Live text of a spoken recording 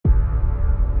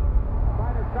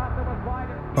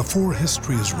Before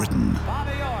history is written,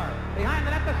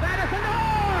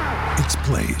 it's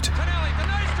played.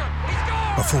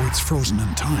 Before it's frozen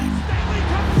in time,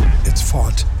 it's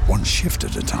fought one shift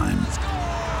at a time.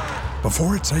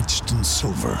 Before it's etched in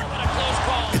silver,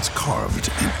 it's carved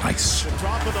in ice.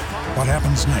 What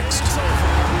happens next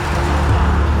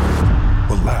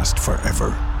will last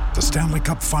forever. The Stanley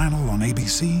Cup Final on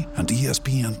ABC and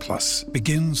ESPN Plus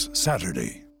begins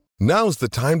Saturday. Now's the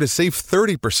time to save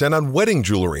 30% on wedding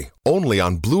jewelry, only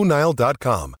on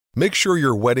BlueNile.com. Make sure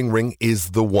your wedding ring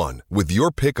is the one with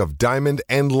your pick of diamond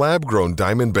and lab-grown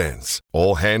diamond bands,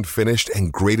 all hand-finished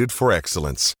and graded for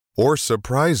excellence. Or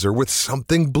surprise her with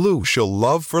something blue she'll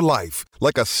love for life,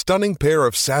 like a stunning pair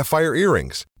of sapphire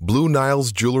earrings. Blue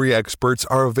Nile's jewelry experts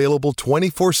are available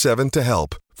 24/7 to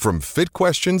help, from fit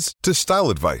questions to style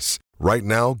advice. Right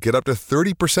now, get up to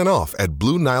 30% off at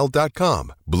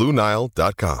BlueNile.com.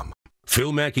 BlueNile.com.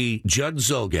 Phil Mackey, Judd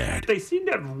Zulgad. They seem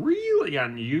to have really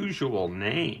unusual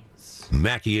names.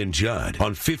 Mackey and Judd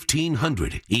on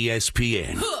 1500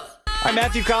 ESPN. Hi,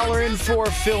 Matthew Collar in for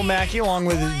Phil Mackey along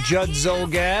with Judd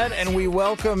Zulgad, and we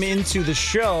welcome into the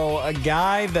show a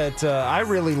guy that I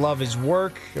really love his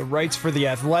work, writes for The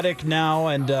Athletic now,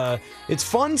 and it's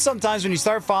fun sometimes when you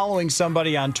start following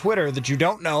somebody on Twitter that you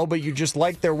don't know, but you just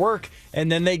like their work,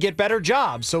 and then they get better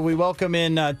jobs. So we welcome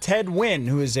in Ted Nguyen,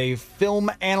 who is a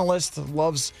film analyst,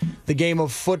 loves the game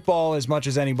of football as much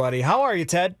as anybody. How are you,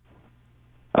 Ted?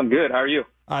 I'm good. How are you?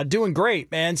 Doing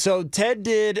great, man. So Ted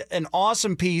did an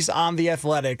awesome piece on The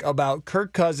Athletic about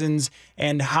Kirk Cousins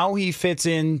and how he fits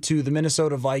into the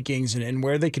Minnesota Vikings and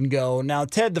where they can go. Now,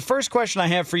 Ted, the first question I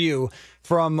have for you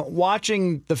from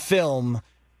watching the film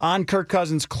on Kirk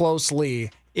Cousins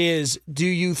closely is, do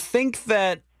you think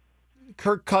that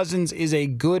Kirk Cousins is a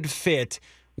good fit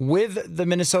with the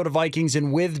Minnesota Vikings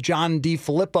and with John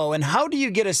DeFilippo? And how do you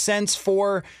get a sense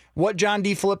for what John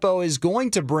DeFilippo is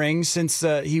going to bring, since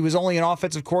he was only an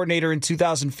offensive coordinator in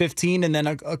 2015 and then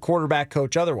a quarterback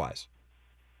coach otherwise?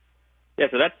 Yeah,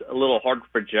 so that's a little hard to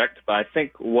project, but I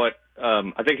think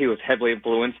I think he was heavily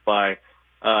influenced by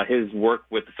his work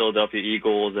with the Philadelphia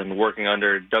Eagles and working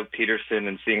under Doug Peterson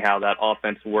and seeing how that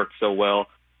offense worked so well.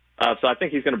 So I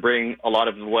think he's going to bring a lot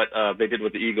of what they did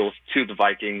with the Eagles to the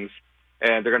Vikings,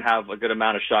 and they're going to have a good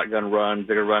amount of shotgun runs.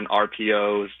 They're going to run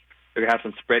RPOs. They're going to have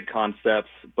some spread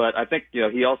concepts. But I think,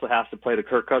 he also has to play to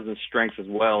Kirk Cousins' strengths as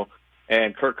well.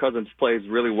 And Kirk Cousins plays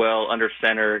really well under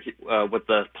center with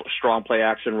the strong play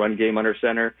action run game under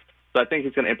center. So I think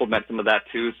he's going to implement some of that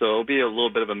too. So it'll be a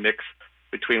little bit of a mix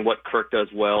between what Kirk does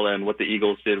well and what the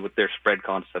Eagles did with their spread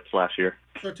concepts last year.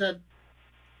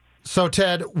 So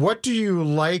Ted, what do you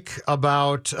like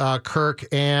about Kirk,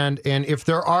 and if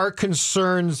there are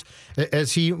concerns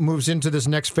as he moves into this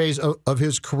next phase of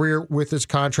his career with his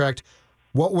contract,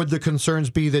 what would the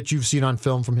concerns be that you've seen on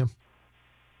film from him?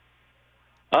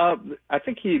 I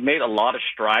think he made a lot of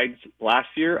strides last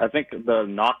year. I think the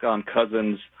knock on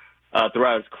Cousins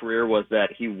throughout his career was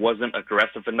that he wasn't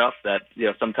aggressive enough, that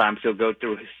sometimes he'll go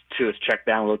to his check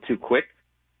down a little too quick.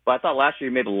 But I thought last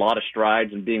year he made a lot of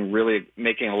strides and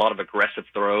making a lot of aggressive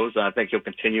throws. And I think he'll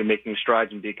continue making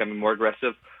strides and becoming more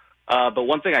aggressive. But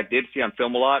one thing I did see on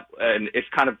film a lot, and it's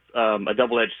kind of a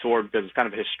double-edged sword because it's kind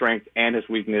of his strength and his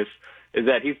weakness, is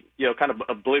that he's kind of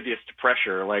oblivious to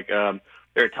pressure. Like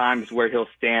there are times where he'll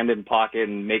stand in pocket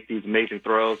and make these amazing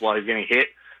throws while he's getting hit.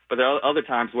 But there are other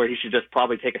times where he should just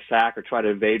probably take a sack or try to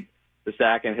evade the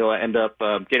sack, and he'll end up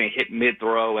getting hit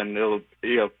mid-throw, and it'll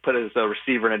put his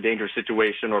receiver in a dangerous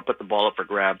situation or put the ball up for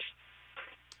grabs.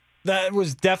 That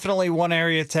was definitely one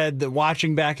area, Ted, that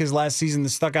watching back his last season that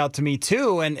stuck out to me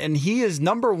too. And he is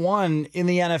number one in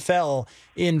the NFL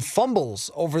in fumbles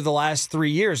over the last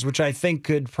 3 years, which I think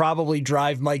could probably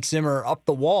drive Mike Zimmer up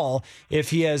the wall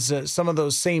if he has some of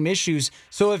those same issues.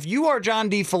 So if you are John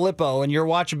DeFilippo and you're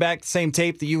watching back the same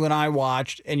tape that you and I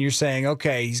watched, and you're saying,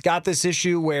 okay, he's got this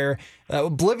issue where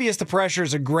oblivious to pressure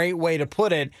is a great way to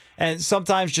put it, and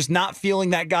sometimes just not feeling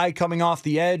that guy coming off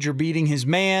the edge or beating his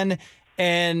man.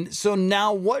 And so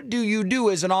now what do you do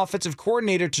as an offensive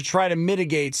coordinator to try to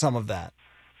mitigate some of that?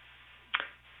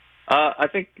 I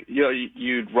think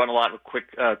you'd run a lot of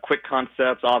quick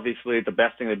concepts. Obviously, the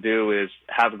best thing to do is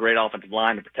have a great offensive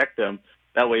line to protect them.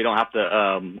 That way you don't have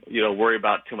to worry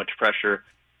about too much pressure.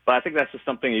 But I think that's just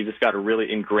something you just got to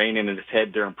really ingrain in his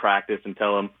head during practice and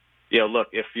tell him, look,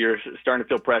 if you're starting to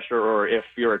feel pressure, or if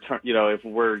you've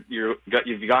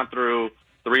gone through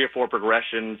 3 or 4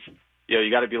 progressions, you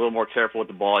got to be a little more careful with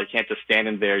the ball. You can't just stand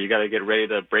in there. You got to get ready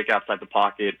to break outside the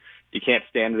pocket. You can't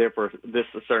stand there for a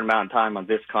certain amount of time on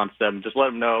this concept. And just let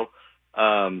them know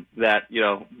that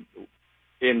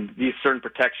in these certain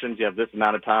protections you have this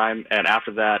amount of time, and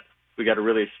after that we got to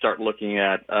really start looking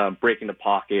at breaking the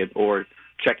pocket or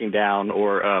checking down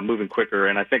or moving quicker.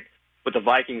 And I think with the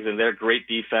Vikings and their great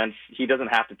defense, he doesn't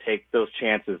have to take those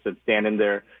chances and stand in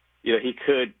there. He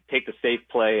could take the safe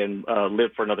play and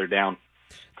live for another down.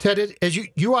 Ted, as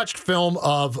you watched film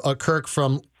of Kirk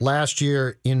from last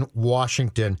year in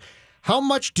Washington, how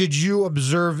much did you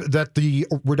observe that the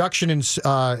reduction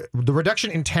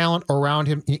in talent around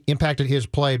him impacted his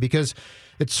play? Because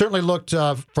it certainly looked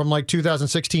from like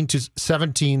 2016 to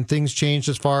 17, things changed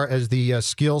as far as the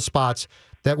skill spots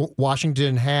that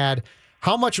Washington had.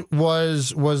 How much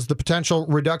was the potential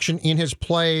reduction in his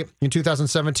play in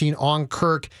 2017 on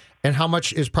Kirk, and how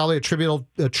much is probably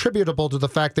attributable to the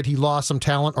fact that he lost some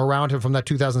talent around him from that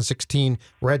 2016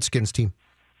 Redskins team?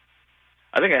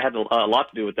 I think it had a lot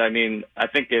to do with that. I mean, I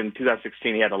think in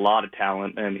 2016 he had a lot of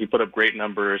talent, and he put up great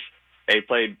numbers. He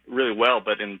played really well,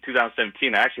 but in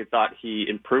 2017 I actually thought he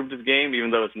improved his game,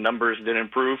 even though his numbers didn't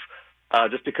improve,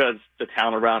 just because the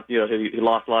talent around, he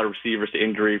lost a lot of receivers to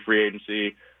injury, free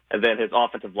agency, and then his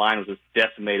offensive line was just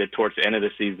decimated towards the end of the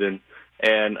season.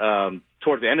 And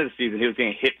towards the end of the season, he was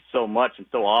getting hit so much and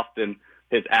so often,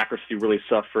 his accuracy really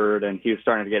suffered, and he was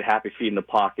starting to get happy feet in the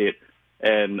pocket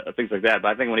and things like that. But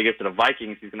I think when he gets to the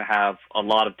Vikings, he's going to have a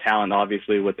lot of talent,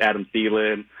 obviously, with Adam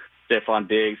Thielen, Stephon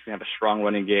Diggs. He's going to have a strong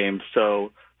running game.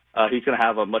 So he's going to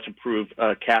have a much improved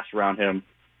cast around him.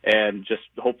 And just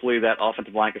hopefully that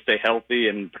offensive line can stay healthy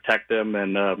and protect him,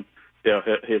 and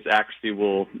his accuracy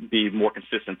will be more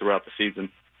consistent throughout the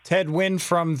season. Ted Wynn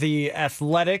from The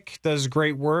Athletic does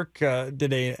great work.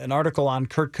 Did an article on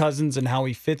Kirk Cousins and how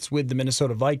he fits with the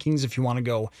Minnesota Vikings, if you want to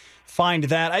go find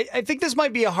that. I think this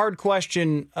might be a hard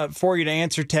question for you to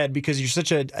answer, Ted, because you're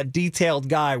such a detailed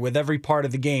guy with every part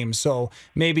of the game. So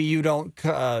maybe you don't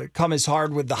come as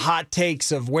hard with the hot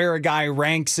takes of where a guy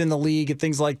ranks in the league and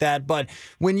things like that. But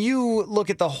when you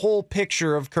look at the whole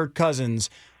picture of Kirk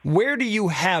Cousins, where do you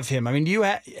have him? I mean, do you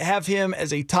have him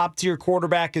as a top-tier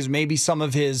quarterback, as maybe some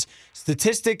of his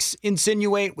statistics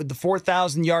insinuate with the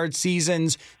 4,000-yard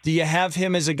seasons? Do you have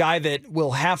him as a guy that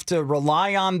will have to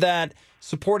rely on that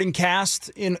supporting cast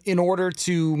in order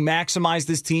to maximize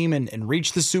this team and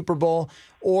reach the Super Bowl?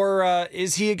 Or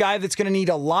is he a guy that's going to need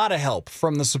a lot of help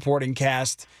from the supporting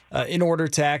cast in order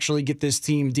to actually get this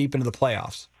team deep into the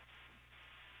playoffs?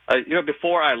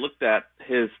 Before I looked at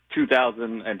his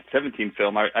 2017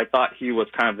 film, I thought he was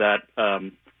kind of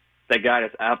that guy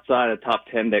that's outside of the top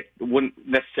 10 that wouldn't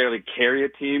necessarily carry a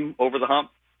team over the hump,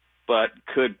 but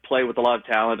could play with a lot of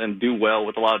talent and do well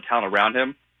with a lot of talent around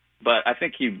him. But I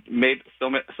think he made so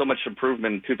much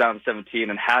improvement in 2017,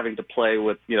 and having to play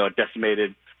with a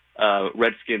decimated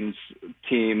Redskins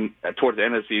team towards the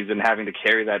end of the season, having to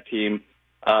carry that team.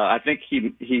 I think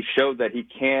he showed that he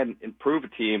can improve a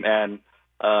team and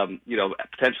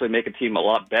potentially make a team a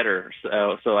lot better.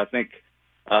 So I think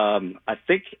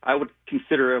I would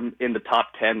consider him in the top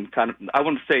 10. Kind of, I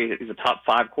wouldn't say he's a top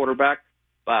 5 quarterback,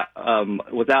 but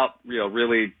without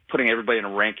really putting everybody in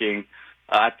a ranking,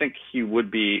 I think he would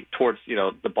be towards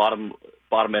the bottom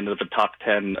end of the top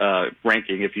 10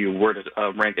 ranking if you were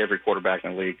to rank every quarterback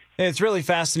in the league. It's really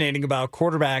fascinating about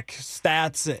quarterback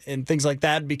stats and things like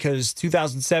that, because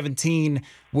 2017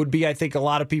 would be, I think a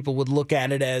lot of people would look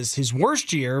at it as his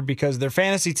worst year because their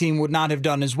fantasy team would not have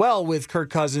done as well with Kirk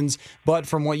Cousins. But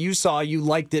from what you saw, you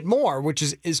liked it more, which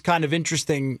is kind of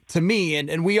interesting to me.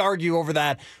 And we argue over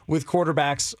that with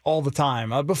quarterbacks all the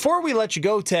time. Before we let you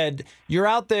go, Ted, you're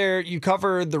out there, you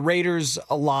cover the Raiders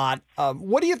a lot.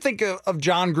 What do you think of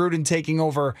John Gruden taking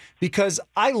over? Because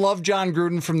I love John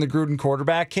Gruden from the Gruden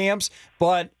quarterback camps,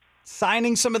 but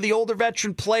signing some of the older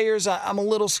veteran players, I'm a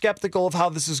little skeptical of how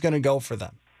this is going to go for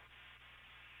them.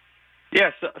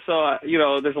 Yes, so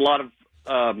there's a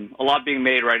lot being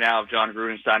made right now of John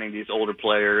Gruden signing these older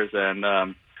players, and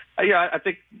I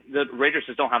think the Raiders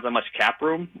just don't have that much cap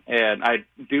room, and I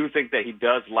do think that he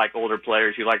does like older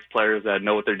players. He likes players that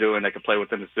know what they're doing, that can play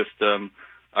within the system,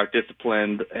 are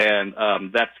disciplined, and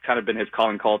that's kind of been his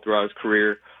calling call throughout his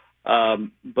career.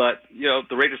 But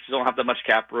the Raiders don't have that much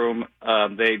cap room.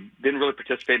 They didn't really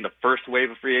participate in the first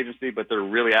wave of free agency, but they're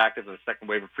really active in the second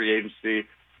wave of free agency.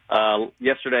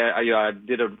 Yesterday, I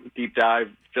did a deep dive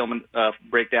film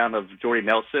breakdown of Jordy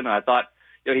Nelson, and I thought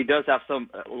he does have some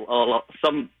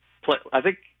play. I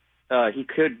think he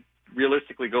could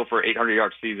realistically go for an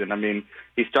 800-yard season. I mean,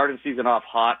 he started the season off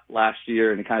hot last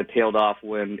year, and he kind of tailed off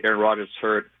when Aaron Rodgers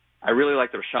hurt. I really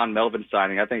like the Rashaan Melvin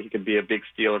signing. I think he could be a big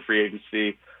steal in free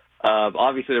agency.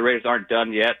 Obviously, the Raiders aren't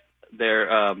done yet.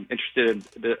 They're interested in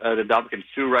the Ndamukong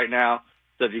Suh right now.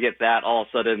 So if you get that, all of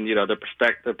a sudden, the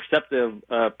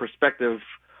perspective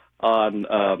on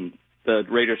the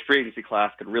Raiders free agency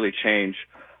class could really change.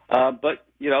 But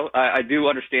I do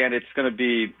understand it's going to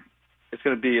be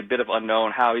a bit of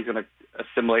unknown how he's going to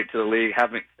assimilate to the league,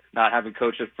 not having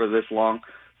coached it for this long.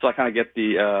 So I kind of get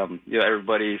the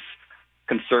everybody's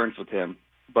concerns with him.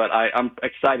 But I'm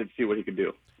excited to see what he can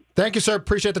do. Thank you, sir.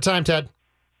 Appreciate the time, Ted.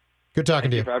 Good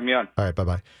talking to you. Thank you for having me on. All right,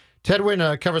 bye-bye. Ted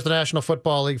Nguyen covers the National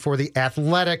Football League for The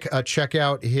Athletic. Check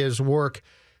out his work.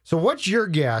 So what's your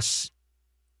guess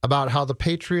about how the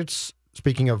Patriots,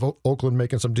 speaking of Oakland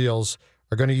making some deals,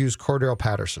 are going to use Cordell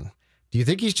Patterson? Do you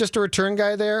think he's just a return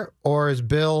guy there? Or is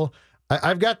Bill...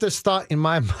 I've got this thought in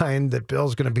my mind that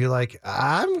Bill's going to be like,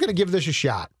 I'm going to give this a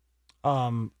shot.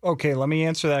 Okay, let me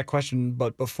answer that question.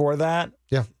 But before that,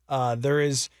 there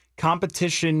is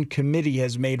competition committee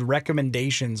has made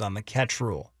recommendations on the catch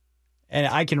rule. And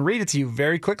I can read it to you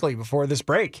very quickly before this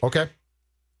break. Okay.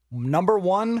 Number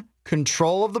 1,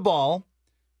 control of the ball.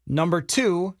 Number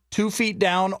 2, 2 feet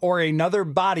down or another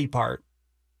body part.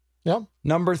 Yep.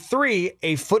 Number 3,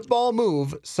 a football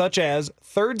move such as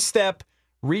third step,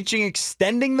 reaching,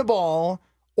 extending the ball,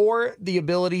 or the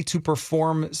ability to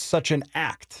perform such an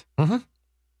act. Mm-hmm.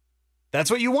 That's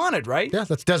what you wanted, right? Yeah,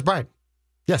 that's Des Bryant.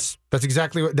 Yes, that's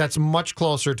exactly what. That's much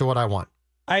closer to what I want.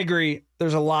 I agree.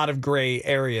 There's a lot of gray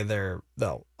area there,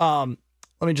 though.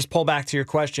 Let me just pull back to your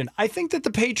question. I think that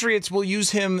the Patriots will use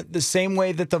him the same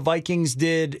way that the Vikings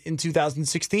did in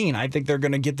 2016. I think they're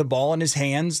going to get the ball in his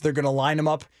hands. They're going to line him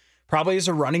up probably as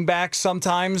a running back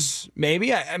sometimes,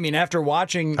 maybe. I mean, after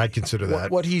watching I'd consider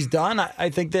that. What he's done, I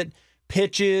think that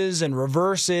pitches and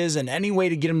reverses and any way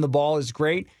to get him the ball is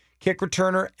great. Kick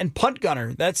returner and punt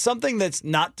gunner. That's something that's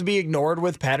not to be ignored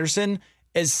with Patterson,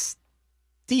 as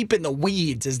deep in the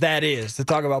weeds as that is to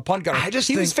talk about punt gunner.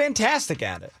 He was fantastic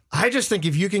at it. I just think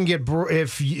if you can get,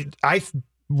 I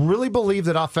really believe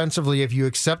that offensively, if you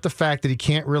accept the fact that he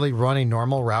can't really run a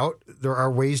normal route, there are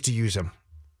ways to use him.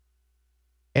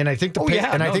 And I think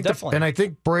I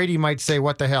think Brady might say,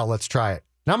 "What the hell? Let's try it."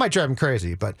 Now, it might drive him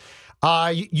crazy, but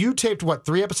you taped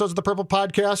 3 episodes of the Purple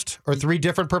Podcast, or 3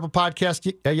 different Purple Podcasts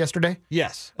yesterday?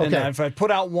 Yes. Okay. And I've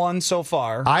put out one so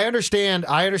far. I understand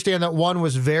that one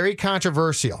was very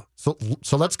controversial. So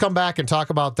let's come back and talk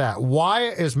about that. Why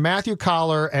is Matthew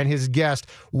Collar and his guest?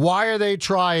 Why are they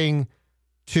trying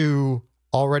to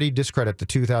already discredit the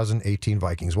 2018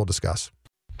 Vikings? We'll discuss.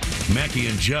 Mackey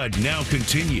and Judd now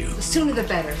continue. The sooner the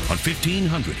better. On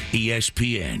 1500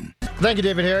 ESPN. Thank you,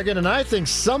 David Harrigan. And I think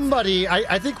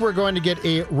I think we're going to get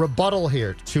a rebuttal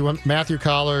here to Matthew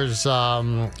Collar's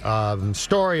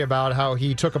story about how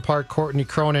he took apart Courtney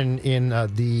Cronin in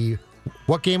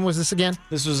what game was this again?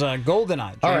 This was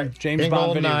GoldenEye. James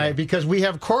Bond video GoldenEye, because we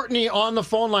have Courtney on the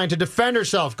phone line to defend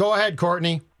herself. Go ahead,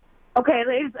 Courtney. Okay,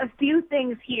 there's a few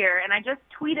things here, and I just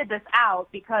tweeted this out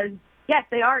because, yes,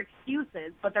 they are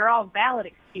excuses, but they're all valid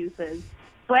excuses.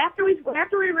 So after we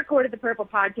recorded the Purple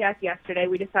Podcast yesterday,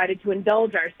 we decided to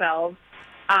indulge ourselves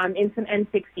in some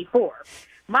N64.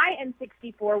 My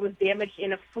N64 was damaged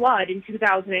in a flood in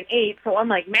 2008, so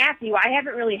unlike Matthew, I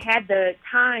haven't really had the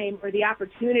time or the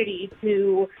opportunity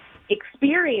to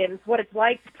experience what it's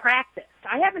like to practice.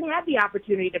 I haven't had the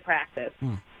opportunity to practice.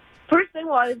 First thing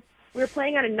was, we were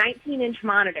playing on a 19-inch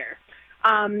monitor.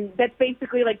 That's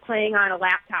basically like playing on a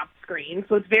laptop screen,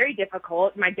 so it's very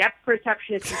difficult. My depth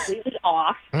perception is completely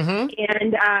off,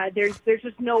 and there's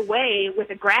just no way with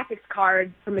a graphics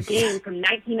card from a game from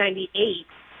 1998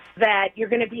 that you're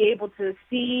going to be able to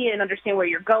see and understand where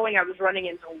you're going. I was running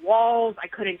into walls. I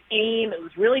couldn't aim. It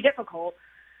was really difficult.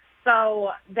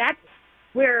 So that's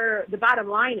where the bottom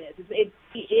line is. If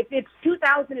it's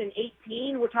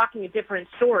 2018, we're talking a different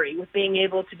story with being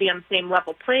able to be on the same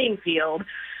level playing field.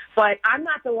 But I'm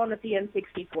not the one with the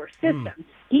N64 system.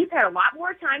 He's had a lot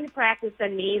more time to practice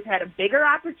than me. He's had a bigger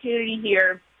opportunity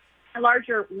here, a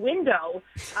larger window,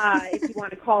 if you want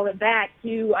to call it that,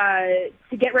 to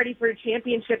get ready for a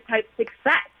championship-type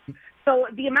success. So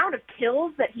the amount of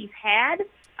kills that he's had,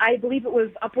 I believe it was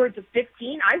upwards of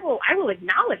 15. I will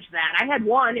acknowledge that. I had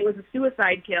one. It was a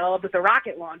suicide kill with a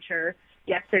rocket launcher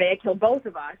yesterday. I killed both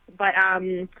of us. But,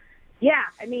 yeah,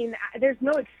 I mean, there's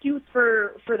no excuse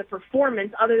for the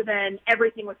performance other than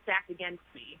everything was stacked against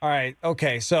me. All right.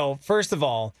 Okay. So, first of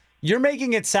all, you're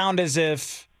making it sound as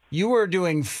if you were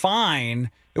doing fine.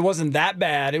 It wasn't that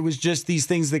bad. It was just these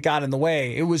things that got in the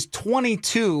way. It was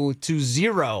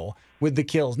 22-0 with the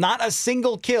kills. Not a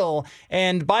single kill.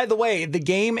 And by the way, the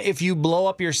game, if you blow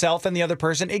up yourself and the other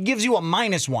person, it gives you a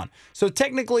 -1. So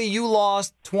technically you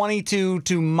lost 22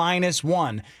 to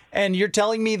 -1. And you're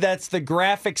telling me that's the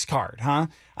graphics card, huh?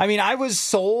 I mean, I was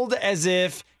sold as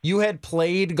if you had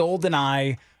played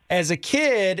GoldenEye as a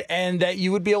kid and that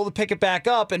you would be able to pick it back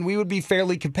up and we would be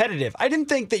fairly competitive. I didn't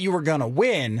think that you were going to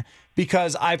win,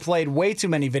 because I played way too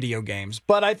many video games.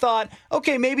 But I thought,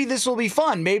 okay, maybe this will be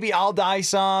fun. Maybe I'll die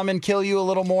some and kill you a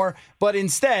little more. But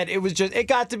instead, it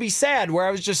got to be sad where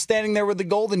I was just standing there with the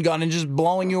golden gun and just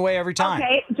blowing you away every time.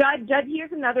 Okay, Judd,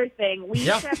 here's another thing. We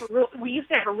used to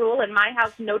have a rule in my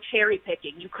house, no cherry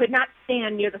picking. You could not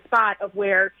stand near the spot of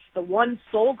where the one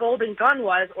sole golden gun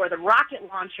was, or the rocket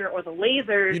launcher, or the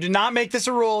lasers. You did not make this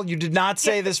a rule. You did not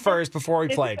say this first before we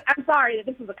played. I'm sorry,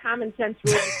 this is a common sense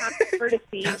rule, common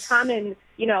courtesy, common,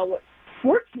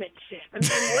 sportsmanship. I mean,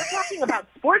 we're talking about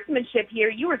sportsmanship here.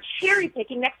 You were cherry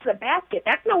picking next to the basket.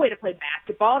 That's no way to play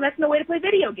basketball, and that's no way to play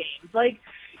video games. Like,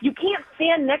 you can't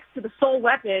stand next to the sole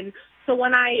weapon. So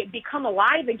when I become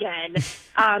alive again,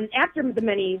 after the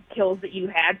many kills that you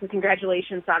had, so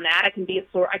congratulations on that. I can be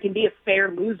a fair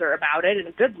loser about it and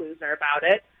a good loser about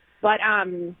it. But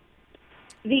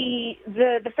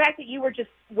the fact that you were just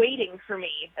waiting for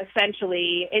me,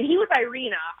 essentially, and he was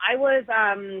Irina. I was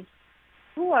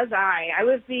who was I? I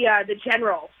was the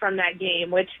general from that game.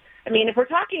 Which, I mean, if we're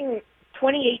talking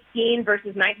 2018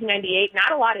 versus 1998,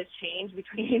 not a lot has changed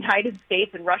between the United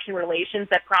States and Russian relations.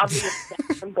 That probably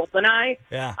is from GoldenEye.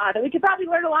 Yeah. That we could probably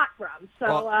learn a lot from.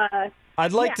 So,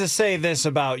 I'd like to say this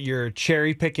about your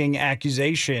cherry picking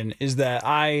accusation is that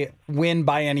I win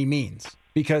by any means,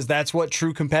 because that's what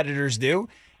true competitors do.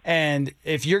 And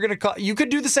if you're going to you could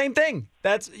do the same thing.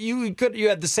 You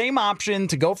had the same option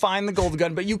to go find the gold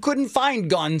gun, but you couldn't find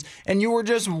guns, and you were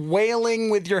just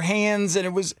wailing with your hands, and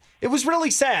it was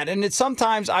really sad. And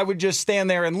sometimes I would just stand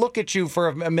there and look at you for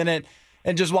a minute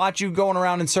and just watch you going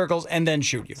around in circles and then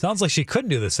shoot you. Sounds like she couldn't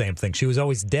do the same thing. She was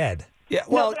always dead. Yeah,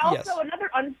 well, but also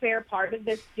another unfair part of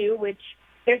this too, which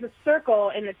there's a circle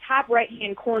in the top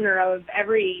right-hand corner of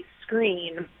every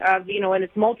screen of, and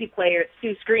it's multiplayer, it's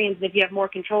 2 screens, and if you have more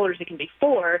controllers, it can be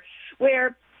 4,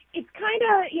 where it's kind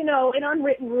of, an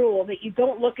unwritten rule that you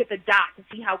don't look at the dot to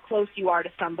see how close you are to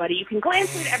somebody. You can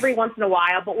glance at it every once in a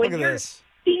while, but when you're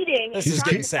cheating, this is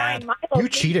getting sad. You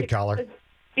cheated, Collar.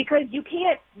 Because you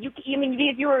can't,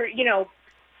 if you were,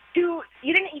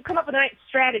 you didn't come up with a nice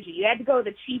strategy. You had to go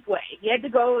the cheap way. You had to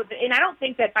go, and I don't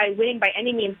think that by winning by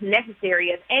any means necessary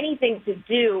has anything to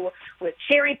do with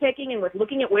cherry picking and with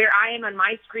looking at where I am on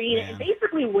my screen and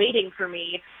basically waiting for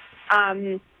me.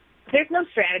 There's no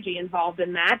strategy involved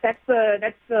in that. That's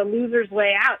the loser's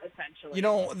way out, essentially.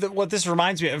 What this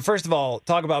reminds me of, first of all,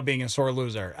 talk about being a sore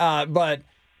loser. But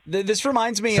this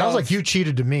reminds me Sounds like you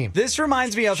cheated to me. This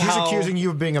reminds me of She's accusing you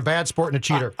of being a bad sport and a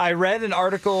cheater. I read an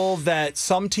article that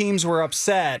some teams were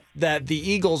upset that the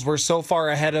Eagles were so far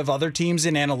ahead of other teams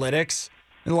in analytics.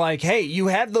 Like, hey, you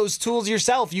had those tools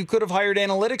yourself. You could have hired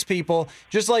analytics people,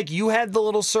 just like you had the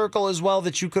little circle as well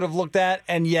that you could have looked at,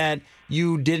 and yet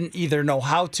you didn't either know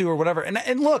how to or whatever.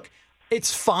 And look,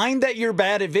 it's fine that you're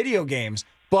bad at video games.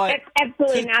 But that's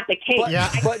absolutely not the case.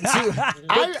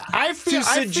 I feel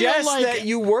like that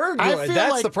you were good.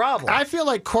 That's the problem. I feel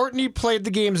like Courtney played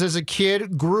the games as a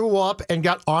kid, grew up, and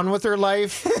got on with her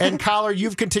life. And Collar,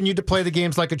 you've continued to play the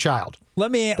games like a child.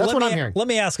 That's what I'm hearing. Let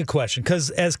me ask a question, because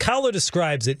as Collar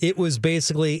describes it, it was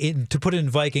basically, to put it in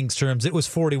Vikings terms, it was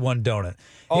 41 donut.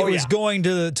 It was going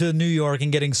to New York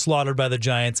and getting slaughtered by the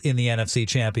Giants in the NFC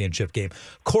Championship game.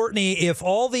 Courtney, if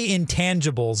all the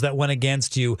intangibles that went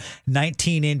against you,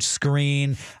 19-inch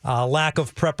screen, lack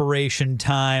of preparation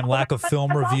time, lack of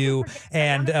film review,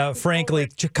 and frankly,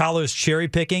 Collar's cherry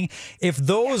picking, if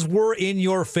those were in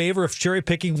your favor, if cherry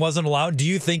picking wasn't allowed, do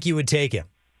you think you would take him?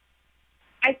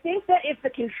 I think that if the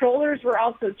controllers were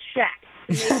also checked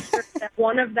to make sure that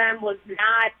one of them was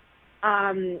not,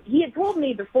 he had told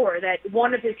me before that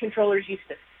one of his controllers used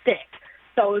to stick.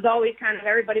 So it was always kind of,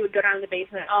 everybody would go down to the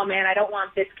basement, oh man, I don't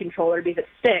want this controller because it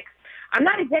sticks. I'm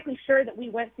not exactly sure that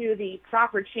we went through the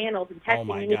proper channels and testing. Oh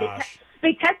my gosh.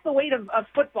 They test the weight of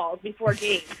footballs before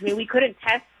games. I mean, we couldn't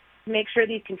test to make sure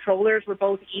these controllers were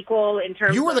both equal in terms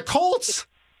of... You were the Colts.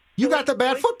 You got the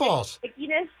bad footballs.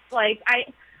 Stickiness. Like,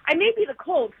 I may be the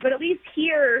Colts, but at least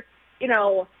here,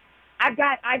 I've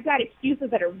got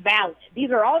excuses that are valid. These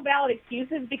are all valid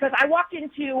excuses because I walked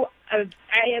into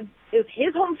it was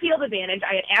his home field advantage.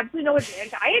 I had absolutely no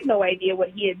advantage. I had no idea what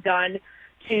he had done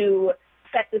to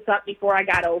set this up before I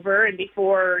got over and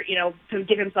before, to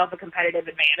give himself a competitive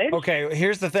advantage. Okay,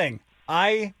 here's the thing.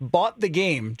 I bought the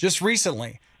game just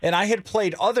recently, and I had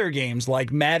played other games like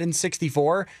Madden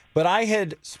 64, but I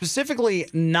had specifically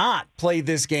not played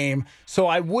this game so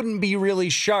I wouldn't be really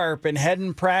sharp and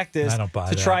hadn't practiced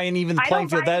to try and even the playing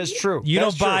field. That is true. You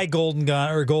don't buy Golden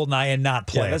Gun or GoldenEye and not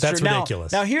play it. That's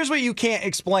ridiculous. Now, here's what you can't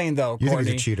explain, though, Courtney. You think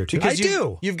he's a cheater, too. Because I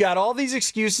do. You've got all these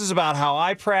excuses about how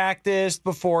I practiced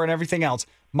before and everything else.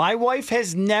 My wife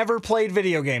has never played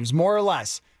video games, more or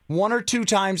less. 1 or 2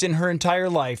 times in her entire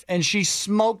life, and she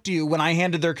smoked you when I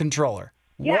handed their controller.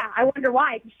 Yeah, I wonder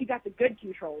why, because she got the good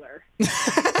controller.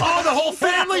 Oh, the whole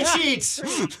family cheats.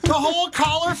 The whole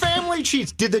caller family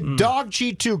cheats. Did the dog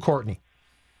cheat too, Courtney?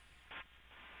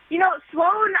 You know,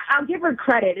 Sloan, I'll give her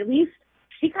credit. At least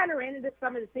she kind of ran into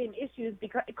some of the same issues,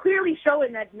 because clearly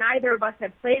showing that neither of us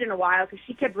had played in a while, because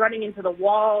she kept running into the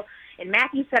wall. And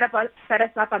Matthew set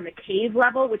us up on the cave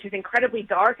level, which is incredibly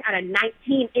dark, on a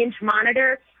 19-inch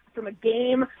monitor from a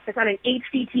game that's on an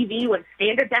HD TV when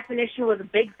standard definition was a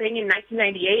big thing in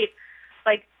 1998.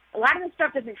 Like, a lot of this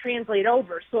stuff doesn't translate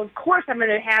over. So, of course, I'm going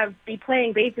to be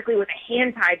playing basically with a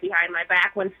hand tied behind my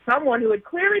back when someone who had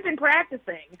clearly been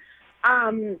practicing.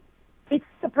 It's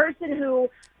the person who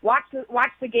watched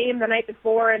the game the night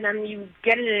before, and then you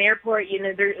get in an airport, you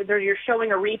know, you're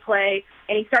showing a replay,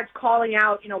 and he starts calling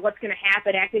out, you know, what's going to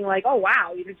happen, acting like, oh,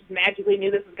 wow, you just magically knew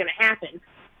this was going to happen.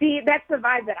 See, that's the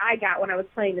vibe that I got when I was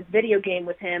playing this video game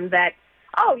with him, that,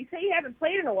 oh, you say you haven't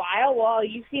played in a while? Well,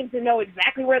 you seem to know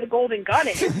exactly where the golden gun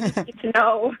is. You need to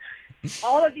know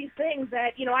all of these things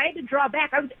that, you know, I had to draw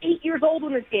back. I was 8 years old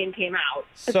when this game came out.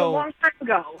 It's a long time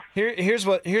ago. Here's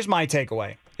my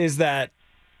takeaway, is that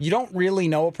you don't really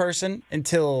know a person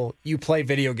until you play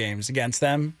video games against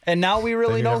them. And now we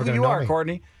really know who you are,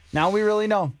 Courtney. Now we really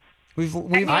know.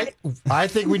 I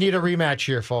think we need a rematch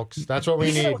here, folks. That's what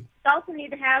we need. You also need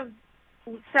to have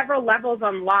several levels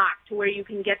unlocked to where you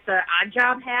can get the Odd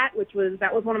Job hat,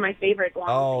 that was one of my favorite ones.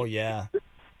 Oh, yeah.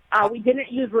 We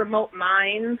didn't use remote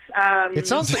mines. It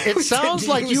sounds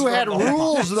like you had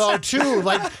rules, though, too.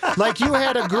 Like you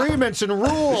had agreements and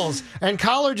rules. And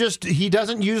Collar he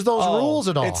doesn't use those rules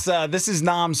at all. This is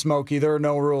Smokey. There are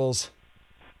no rules.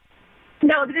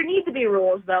 No, there need to be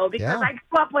rules, though, because I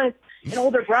grew up with an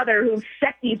older brother who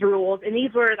set these rules, and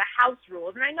these were the house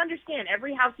rules. And I understand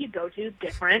every house you go to is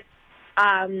different.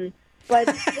 But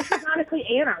this is honestly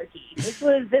anarchy. This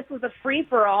was a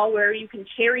free-for-all where you can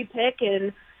cherry-pick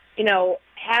and, you know,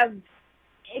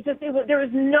 there was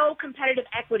no competitive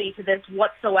equity to this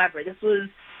whatsoever. This was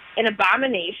an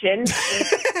abomination.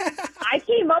 I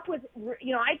came up with,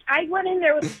 you know, I went in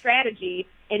there with a strategy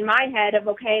in my head of,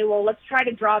 okay, well, let's try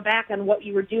to draw back on what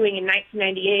you were doing in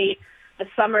 1998, the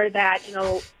summer that, you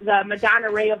know, the Madonna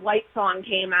Ray of Light song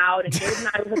came out, and Jared and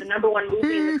I was the #1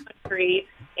 movie in the country,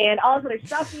 and all this other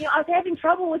stuff. You know, I was having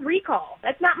trouble with recall.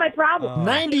 That's not my problem.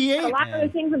 98. A lot of other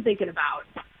things I'm thinking about.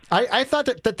 I thought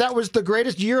that was the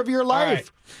greatest year of your life.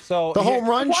 Right. So the home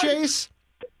run chase.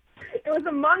 It was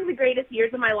among the greatest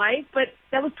years of my life, but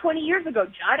that was 20 years ago,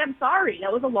 Judd. I'm sorry.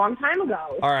 That was a long time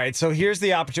ago. All right, so here's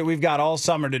the opportunity. We've got all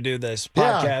summer to do this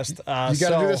podcast. You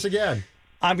got to do this again.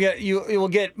 You will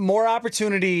get more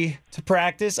opportunity to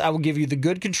practice. I will give you the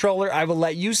good controller. I will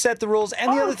let you set the rules.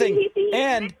 And the other thing, he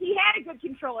had a good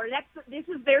controller.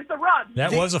 There's the rub.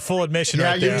 That was a full admission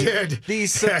right there. You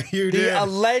did. The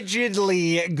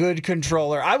allegedly good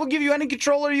controller. I will give you any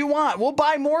controller you want. We'll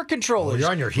buy more controllers. Oh,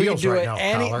 you're on your heels right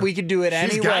now, we can do it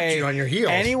She's anyway. got you on your heels.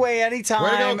 Anyway,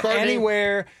 anytime, go,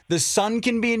 anywhere. The sun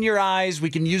can be in your eyes. We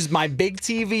can use my big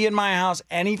TV in my house.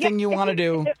 Anything you want to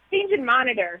do. Change in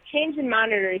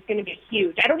monitor is going to be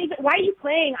huge. Why are you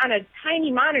playing on a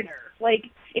tiny monitor? Like,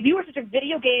 if you were such a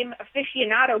video game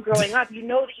aficionado growing up, you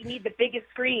know that you need the biggest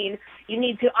screen. You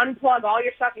need to unplug all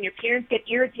your stuff, and your parents get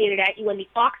irritated at you when the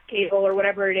aux cable or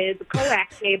whatever it is, the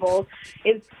coax cable,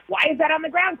 is, why is that on the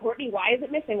ground, Courtney? Why is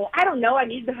it missing? Well, I don't know. I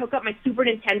needed to hook up my Super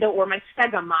Nintendo or my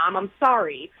Sega, Mom. I'm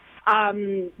sorry.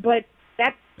 But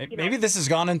that's... Maybe this has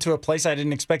gone into a place I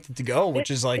didn't expect it to go,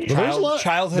 which is like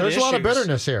childhood There's issues. a lot of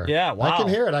bitterness here. Yeah, wow. I can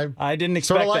hear it. I didn't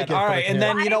expect that. All right, and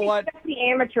then you know what? The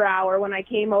amateur hour when I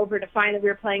came over to find that we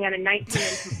were playing on a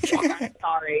 19-inch. I'm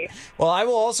sorry. Well, I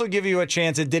will also give you a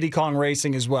chance at Diddy Kong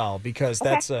Racing as well, because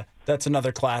that's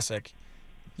another classic.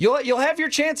 You'll have your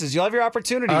chances. You'll have your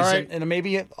opportunities. All right. And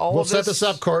maybe all we'll of this. We'll set this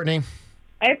up, Courtney.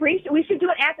 I appreciate. We should do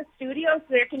it at the studio so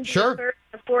there can be a third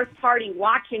and fourth party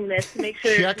watching this to make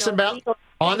sure. Checks and balances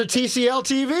on the TCL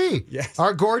TV. Yes.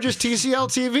 Our gorgeous TCL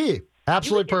TV.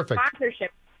 Absolutely perfect. Sponsorship.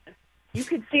 You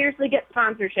could seriously get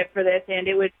sponsorship for this, and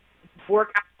it would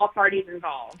work out all parties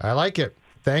involved. I like it.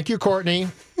 Thank you, Courtney.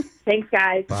 Thanks,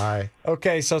 guys. Bye.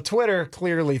 Okay, so Twitter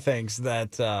clearly thinks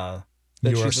that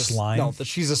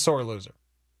she's a sore loser.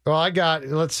 Well,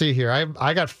 let's see here.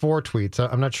 I got 4 tweets.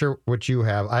 I'm not sure what you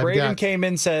have. Braden came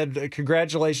in, said,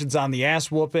 congratulations on the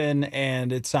ass whooping,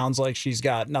 and it sounds like she's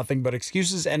got nothing but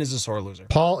excuses and is a sore loser.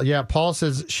 Paul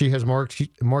says she has more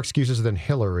excuses than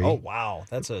Hillary. Oh, wow.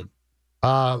 That's a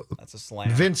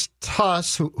slam. Vince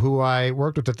Tuss, who I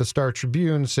worked with at the Star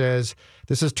Tribune, says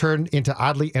this has turned into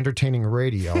oddly entertaining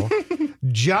radio.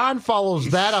 John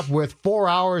follows that up with 4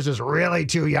 hours is really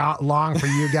too long for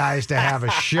you guys to have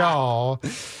a show.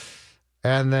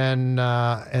 And then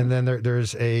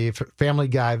there's a Family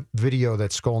Guy video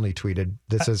that Skolny tweeted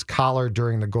that says Collar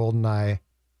during the GoldenEye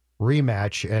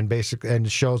rematch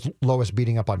and shows Lois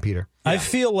beating up on Peter. I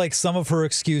feel like some of her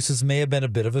excuses may have been a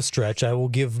bit of a stretch. I will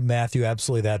give Matthew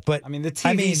absolutely that. But I mean, the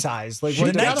TV size, like the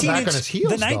what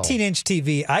 19-inch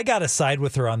TV, I got to side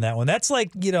with her on that one. That's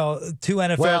like, two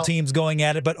NFL teams going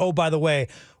at it. But, oh, by the way,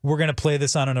 we're going to play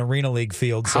this on an Arena League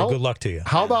field, so good luck to you.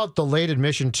 How about the late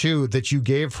admission, too, that you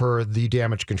gave her the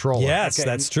damaged controller? Yes,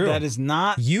 that's true. That is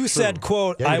not You true. said,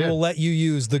 quote, I will let you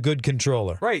use the good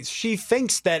controller. Right. She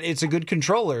thinks that it's a good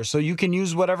controller, so you can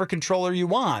use whatever controller you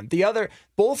want.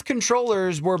 Both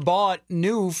controllers were bought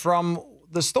new from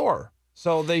the store,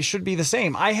 so they should be the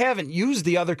same. I haven't used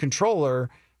the other controller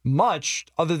much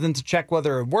other than to check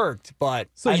whether it worked, but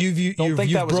so you've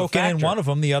broken in one of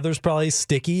them. The other's probably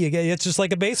sticky. It's just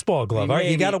like a baseball glove. All right,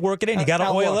 you got to work it in. You got to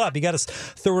oil it up. You got to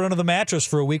throw it under the mattress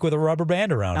for a week with a rubber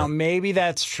band around it. Now maybe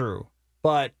that's true,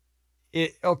 but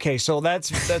so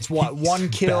that's what, one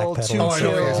kill, two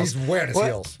kills. He's wearing his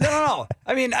heels. No.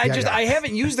 I mean, I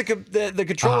haven't used the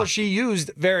controller she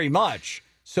used very much,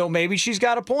 so maybe she's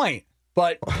got a point.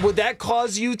 But would that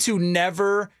cause you to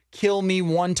never kill me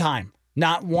one time?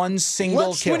 Not one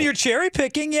single kill. When you're cherry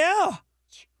picking, yeah.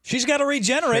 She's got to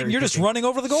regenerate, and you're just running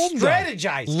over the golden gun.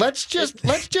 Strategize. Let's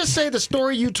just say the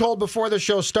story you told before the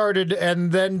show started, and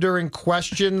then during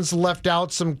questions left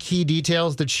out some key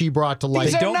details that she brought to light.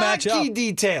 These are don't not match key up.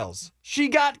 details. She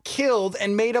got killed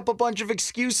and made up a bunch of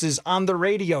excuses on the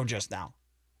radio just now.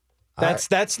 That's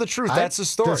the truth. That's the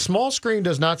story. The small screen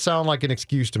does not sound like an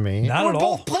excuse to me. Not We're at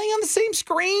all. both playing on the same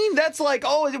screen. That's like,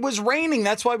 it was raining.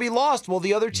 That's why we lost. Well,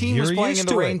 the other team was playing in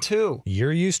the rain too.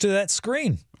 You're used to that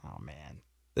screen. Oh, man.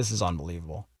 This is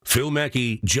unbelievable. Phil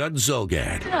Mackey, Judd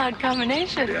Zulgad. Odd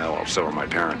combination. Yeah, well, so are my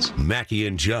parents. Mackey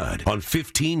and Judd on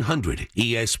 1500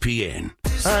 ESPN.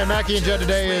 All right, Mackey and Judd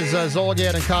today is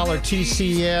Zulgad and Collar,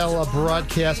 TCL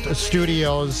Broadcast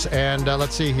Studios. And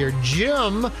let's see here.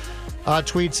 Jim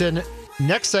tweets in,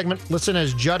 next segment, listen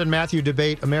as Judd and Matthew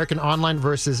debate American Online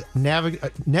versus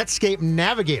Netscape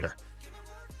Navigator.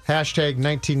 Hashtag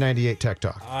 1998 Tech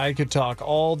Talk. I could talk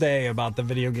all day about the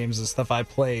video games and stuff I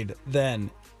played then,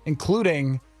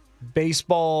 including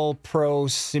Baseball Pro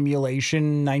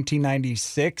Simulation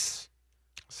 1996.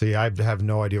 See, I have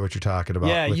no idea what you're talking about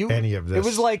any of this. It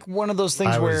was like one of those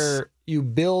things where you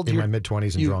build in my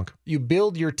mid-20s and drunk. You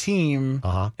build your team,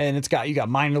 and you got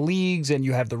minor leagues, and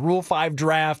you have the Rule 5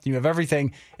 draft, you have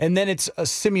everything, and then it's a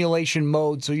simulation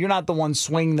mode, so you're not the one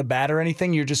swinging the bat or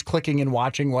anything. You're just clicking and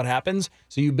watching what happens.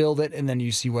 So you build it, and then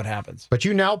you see what happens. But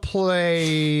you now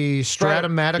play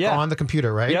Stratomatic on the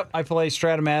computer, right? Yep, I play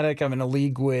Stratomatic. I'm in a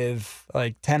league with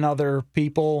like 10 other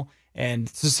people. And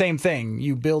it's the same thing.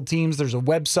 You build teams, there's a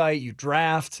website, you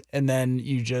draft, and then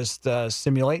you just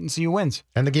simulate and see who wins.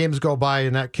 And the games go by,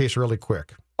 in that case, really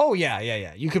quick. Oh, yeah.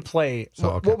 You could play.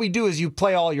 What we do is you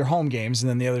play all your home games, and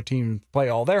then the other team play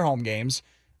all their home games.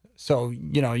 So,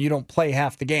 you don't play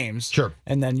half the games. Sure.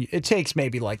 And then it takes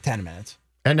maybe like 10 minutes.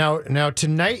 And now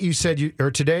tonight you said,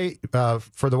 today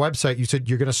for the website, you said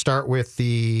you're going to start with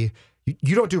you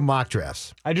don't do mock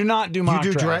drafts. I do not do mock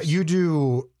drafts. You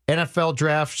do NFL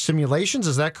draft simulations,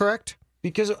 is that correct?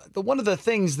 Because one of the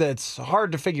things that's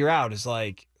hard to figure out is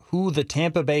like who the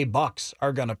Tampa Bay Bucks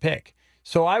are going to pick.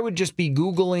 So I would just be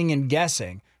Googling and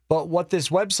guessing. But what this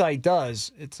website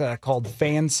does, it's called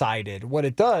Fansided. What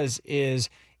it does is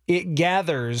it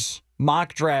gathers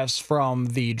mock drafts from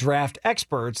the draft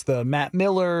experts, the Matt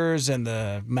Millers and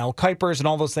the Mel Kipers and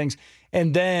all those things,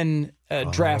 and then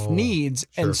draft needs.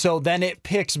 Sure. And so then it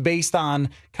picks based on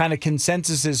kind of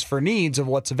consensuses for needs of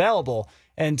what's available.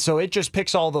 And so it just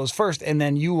picks all those first, and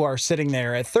then you are sitting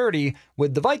there at 30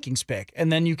 with the Vikings pick.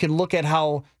 And then you can look at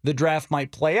how the draft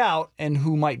might play out and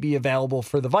who might be available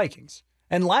for the Vikings.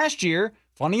 And last year,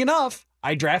 funny enough,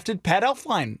 I drafted Pat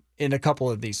Elflein in a couple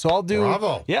of these. So I'll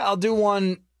do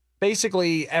one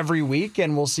basically every week,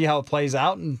 and we'll see how it plays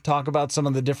out and talk about some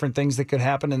of the different things that could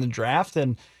happen in the draft.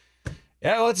 And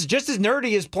it's just as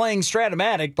nerdy as playing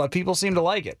Stratomatic, but people seem to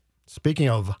like it. Speaking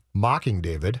of mocking,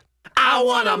 David. I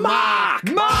want to mock!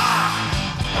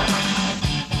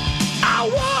 I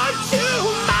want to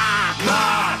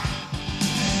mock!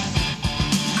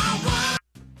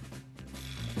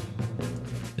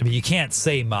 I mean, you can't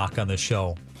say mock on the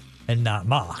show and not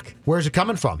mock. Where's it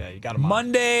coming from? Yeah, you got to mock.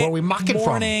 Monday Where are we mocking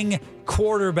morning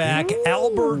quarterback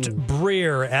Albert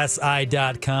Breer,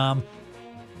 SI.com.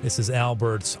 This is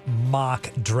Albert's mock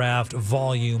draft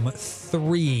volume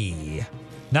 3.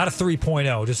 Not a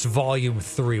 3.0, just volume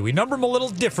 3. We number them a little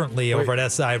differently over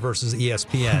at SI versus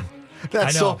ESPN.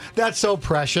 That's so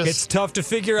precious. It's tough to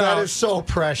figure out. That is so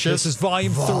precious. This is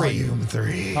volume 3. Volume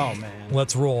 3. Oh, man.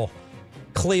 Let's roll.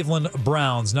 Cleveland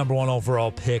Browns, number 1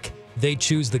 overall pick. They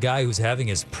choose the guy who's having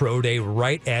his pro day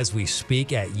right as we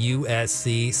speak at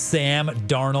USC. Sam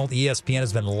Darnold. ESPN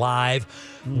has been live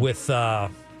with,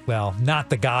 not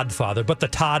the Godfather, but the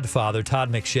Todd father,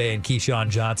 Todd McShay and Keyshawn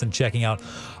Johnson, checking out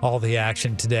all the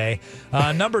action today.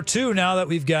 Number 2, now that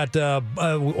we've got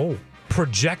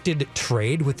projected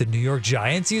trade with the New York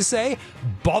Giants, you say?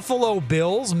 Buffalo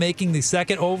Bills making the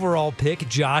 2nd overall pick,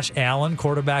 Josh Allen,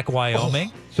 quarterback, Wyoming.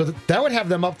 So that would have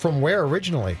them up from where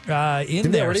originally?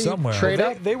 In there somewhere. Trade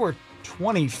up? They were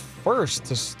 21st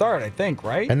to start, I think,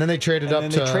 right? And then they traded up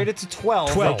to... They traded to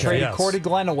 12. 12, They traded yes. Cordy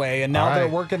Glenn away, and now they're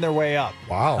working their way up.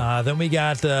 Wow. Then we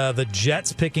got the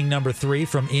Jets picking number 3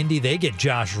 from Indy. They get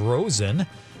Josh Rosen.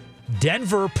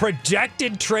 Denver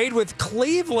projected trade with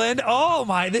Cleveland. Oh,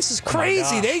 my. This is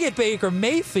crazy. They get Baker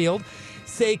Mayfield.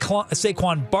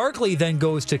 Saquon Barkley then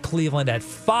goes to Cleveland at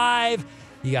 5.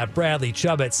 You got Bradley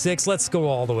Chubb at 6. Let's go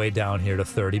all the way down here to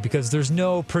 30 because there's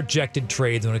no projected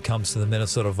trades when it comes to the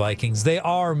Minnesota Vikings. They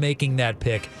are making that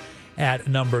pick at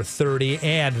number 30,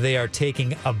 and they are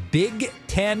taking a Big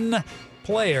Ten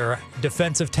player,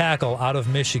 defensive tackle out of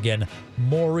Michigan,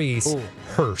 Maurice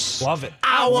Hurst. Love it.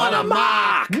 I want a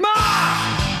mock!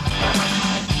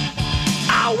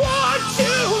 I want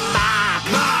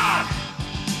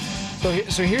to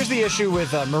mock! So here's the issue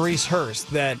with Maurice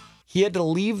Hurst, that he had to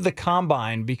leave the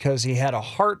combine because he had a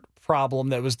heart problem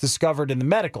that was discovered in the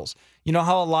medicals. You know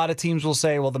how a lot of teams will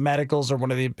say, well, the medicals are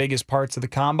one of the biggest parts of the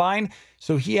combine?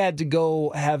 So he had to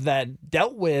go have that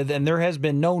dealt with, and there has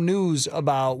been no news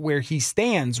about where he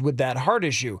stands with that heart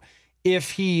issue.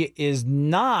 If he is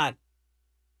not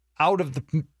out of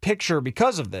the picture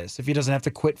because of this, if he doesn't have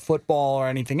to quit football or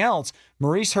anything else,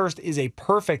 Maurice Hurst is a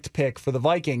perfect pick for the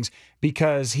Vikings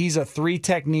because he's a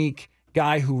 3-technique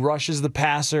guy who rushes the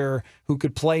passer, who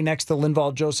could play next to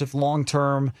Linval Joseph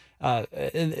long-term.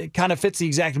 It kind of fits the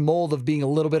exact mold of being a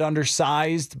little bit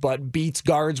undersized, but beats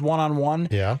guards one-on-one.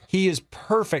 Yeah. He is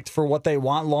perfect for what they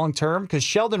want long-term because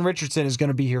Sheldon Richardson is going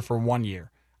to be here for 1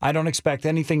 year. I don't expect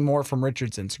anything more from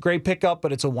Richardson. It's a great pickup,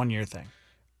 but it's a 1-year thing.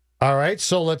 All right,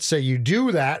 so let's say you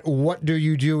do that. What do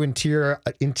you do interior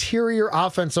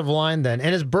offensive line then?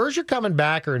 And is Berger coming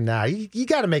back or not? You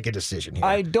got to make a decision here.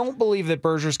 I don't believe that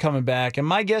Berger's coming back, and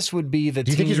my guess would be that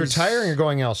Do you think he's retiring or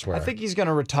going elsewhere? I think he's going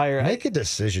to retire. Make a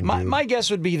decision, dude. My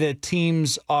guess would be that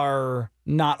teams are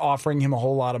not offering him a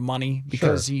whole lot of money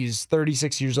because he's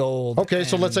 36 years old. Okay,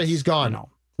 so let's say he's gone.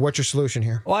 What's your solution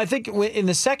here? Well, I think in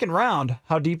the second round,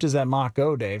 how deep does that mock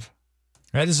go, Dave?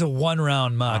 That is a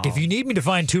 1-round mock. If you need me to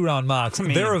find 2-round mocks,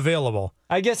 they're available.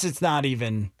 I guess it's not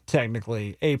even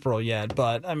technically April yet,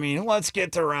 but I mean, let's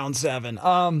get to round 7.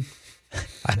 I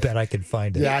bet I could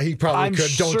find it. Yeah, he probably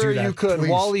could. Don't do that. I'm sure you could. Please.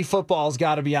 Wally football's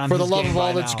got to be on. For the his love game of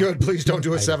all by that's now. good, please don't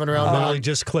do a 7-round I mock. literally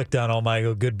just clicked on my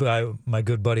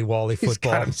good buddy Wally He's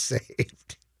football. got him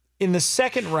saved. In the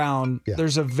second round,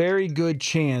 there's a very good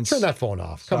chance. Turn that phone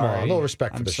off. Come on, a little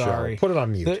respect for the show. Put it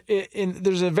on mute.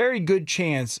 There's a very good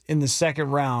chance in the second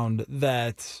round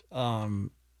that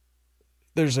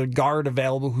there's a guard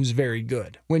available who's very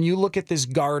good. When you look at this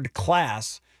guard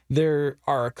class, there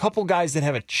are a couple guys that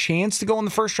have a chance to go in the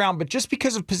first round, but just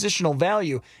because of positional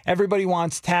value, everybody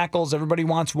wants tackles, everybody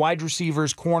wants wide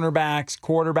receivers, cornerbacks,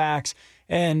 quarterbacks,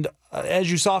 and as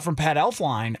you saw from Pat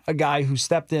Elflein, a guy who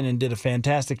stepped in and did a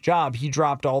fantastic job, he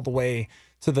dropped all the way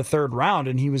to the third round,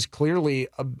 and he was clearly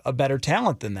a better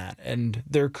talent than that. And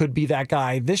there could be that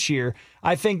guy this year.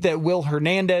 I think that Will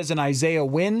Hernandez and Isaiah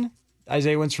Wynn,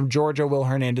 Isaiah Wynn's from Georgia, Will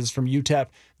Hernandez from UTEP,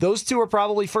 those two are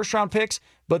probably first-round picks.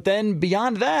 But then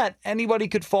beyond that, anybody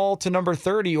could fall to number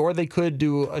 30, or they could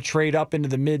do a trade up into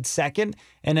the mid-second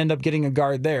and end up getting a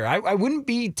guard there. I wouldn't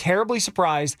be terribly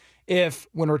surprised if,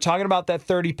 when we're talking about that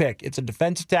 30 pick, it's a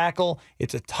defensive tackle,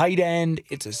 it's a tight end,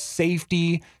 it's a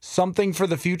safety, something for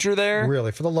the future there.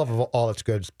 Really, for the love of all that's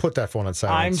good, just put that phone on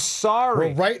silence. I'm sorry.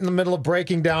 We're right in the middle of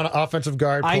breaking down offensive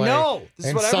guard play. I know. This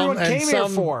is what everyone came here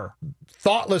for.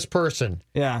 Thoughtless person.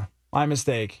 Yeah, my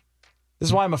mistake. This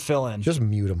is why I'm a fill-in. Just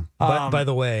mute him. By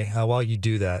the way, while you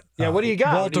do that, what do you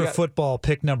got? Walter Football,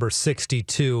 pick number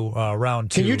 62,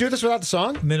 round 2. Can you do this without the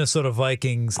song? Minnesota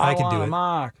Vikings. I can do it.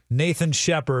 Mock. Nathan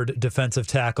Shepard, defensive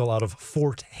tackle out of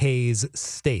Fort Hays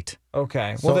State.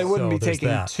 Okay. Well, they wouldn't be taking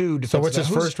two defensive. So what's his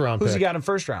first round pick? Who's he got in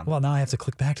first round? Well, now I have to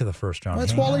click back to the first round.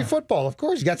 That's Wally football. Of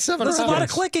course, he's got 7 rounds. There's a lot of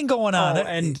clicking going on.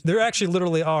 And there actually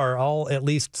literally are all at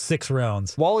least 6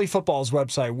 rounds. Wally football's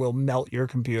website will melt your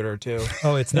computer, too.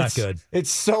 Oh, it's not good. It's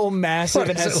so massive.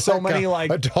 It has so many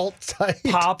adult site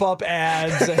pop-up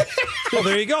ads. Well,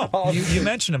 there you go. You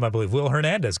mentioned him, I believe. Will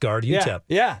Hernandez, guard UTEP.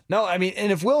 Yeah. No, I mean,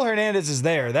 and if Will Hernandez is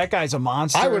there, that guy's a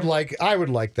monster. I would like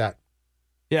that.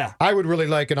 Yeah. I would really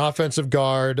like an offensive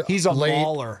guard. He's a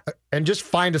mauler. And just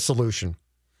find a solution.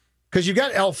 Because you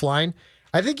got Elflein.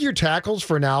 I think your tackles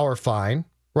for now are fine,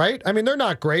 right? I mean, they're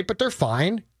not great, but they're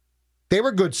fine. They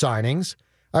were good signings.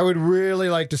 I would really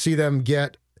like to see them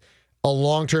get a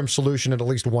long-term solution at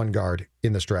least one guard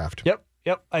in this draft. Yep.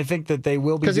 I think that they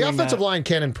will be because the offensive line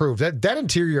can improve. That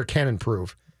interior can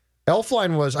improve.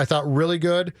 Elflein was, I thought, really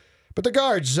good, but the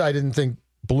guards, I didn't think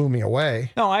blew me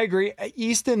away. No, I agree.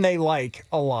 Easton, they like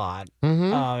a lot.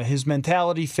 Mm-hmm. His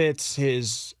mentality fits,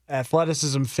 his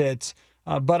athleticism fits.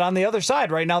 But on the other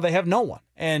side, right now, they have no one.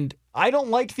 And I don't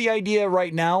like the idea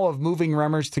right now of moving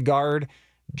Remmers to guard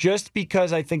just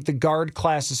because I think the guard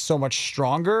class is so much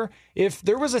stronger. If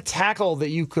there was a tackle that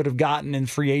you could have gotten in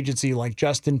free agency like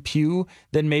Justin Pugh,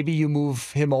 then maybe you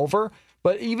move him over.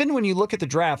 But even when you look at the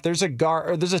draft, there's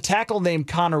a tackle named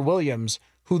Connor Williams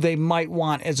who they might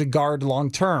want as a guard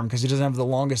long-term because he doesn't have the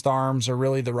longest arms or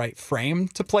really the right frame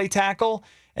to play tackle.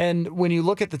 And when you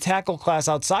look at the tackle class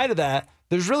outside of that,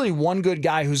 there's really one good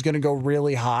guy who's going to go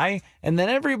really high, and then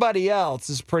everybody else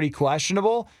is pretty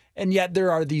questionable, and yet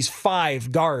there are these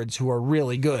 5 guards who are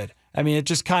really good. I mean, it's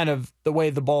just kind of the way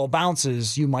the ball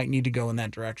bounces, you might need to go in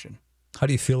that direction. How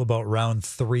do you feel about round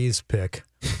 3's pick,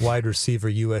 wide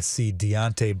receiver USC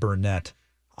Deontay Burnett?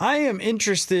 I am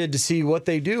interested to see what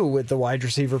they do with the wide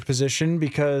receiver position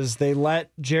because they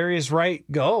let Jarius Wright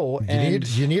go.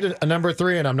 You need a number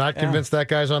 3, and I'm not convinced that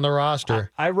guy's on the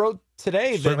roster. I wrote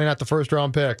today that certainly not the first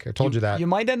round pick. I told you that. You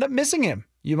might end up missing him.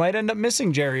 You might end up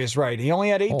missing Jarius Wright. He only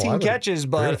had 18 catches,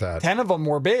 but 10 of them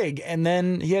were big, and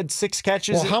then he had 6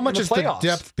 catches. Well, how much is the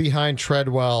depth behind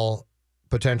Treadwell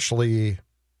potentially?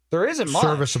 There isn't much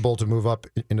serviceable to move up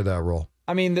into that role.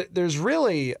 I mean, there's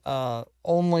really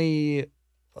only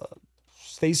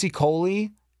Stacy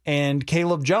Coley and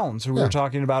Caleb Jones, who we were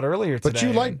talking about earlier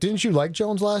today. But didn't you like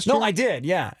Jones last year? No, I did,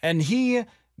 yeah. And he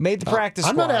made the practice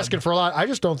squad. I'm not asking for a lot. I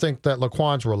just don't think that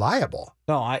Laquan's reliable.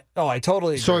 No, I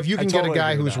totally agree. So if you can get a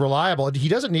guy who's reliable, he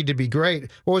doesn't need to be great.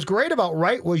 What was great about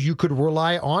Wright was you could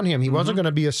rely on him. He wasn't going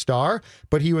to be a star,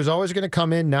 but he was always going to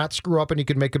come in, not screw up, and he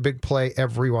could make a big play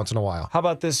every once in a while. How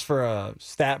about this for a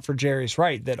stat for Jarius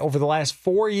Wright, that over the last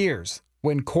 4 years,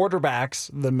 when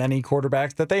quarterbacks, the many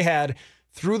quarterbacks that they had,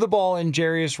 threw the ball in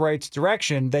Jarius Wright's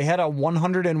direction, they had a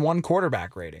 101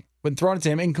 quarterback rating when thrown to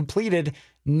him and completed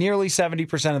nearly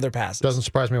 70% of their passes. Doesn't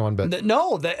surprise me one bit.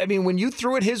 No, I mean, when you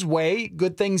threw it his way,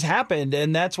 good things happened.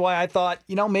 And that's why I thought,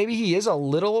 maybe he is a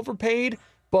little overpaid,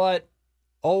 but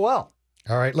oh well.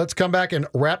 All right, let's come back and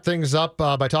wrap things up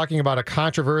by talking about a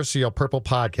controversial Purple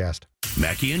podcast.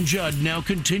 Mackey and Judd now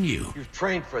continue. You've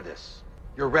trained for this.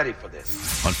 You're ready for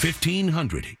this. On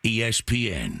 1500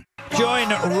 ESPN. Join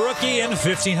Rookie and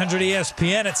 1500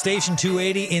 ESPN at Station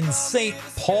 280 in St.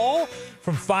 Paul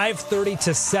from 5:30 to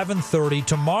 7:30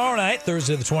 tomorrow night,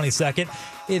 Thursday the 22nd.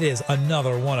 It is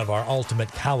another one of our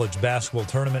ultimate college basketball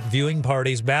tournament viewing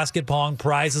parties. Basket pong,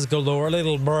 prizes galore,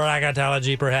 little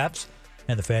bracketology perhaps,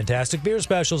 and the fantastic beer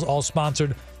specials, all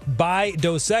sponsored by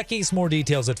Dos Equis. More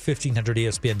details at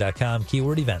 1500ESPN.com,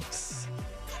 keyword events.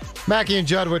 Mackey and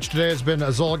Judd, which today has been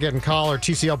Zolgad and Collar,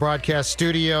 TCL Broadcast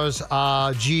Studios.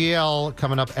 GL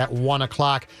coming up at 1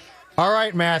 o'clock. All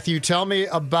right, Matthew, tell me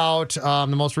about the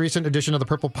most recent edition of the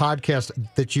Purple Podcast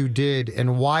that you did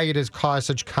and why it has caused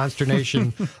such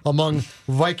consternation among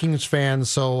Vikings fans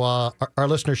so our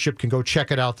listenership can go check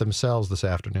it out themselves this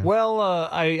afternoon. Well,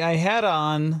 I had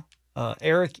on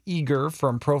Eric Eager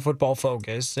from Pro Football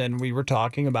Focus, and we were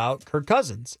talking about Kirk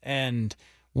Cousins and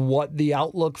what the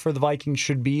outlook for the Vikings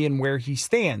should be and where he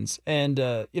stands. And,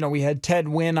 we had Ted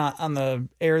Wynn on the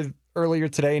air earlier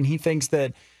today, and he thinks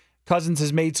that Cousins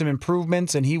has made some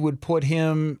improvements and he would put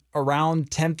him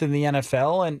around 10th in the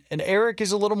NFL. And Eric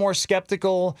is a little more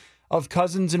skeptical of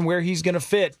Cousins and where he's going to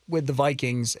fit with the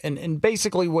Vikings. And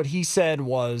basically what he said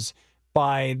was,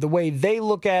 by the way they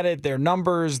look at it, their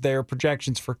numbers, their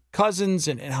projections for Cousins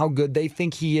and how good they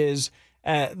think he is,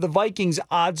 the Vikings'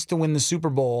 odds to win the Super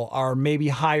Bowl are maybe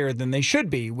higher than they should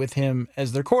be with him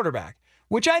as their quarterback,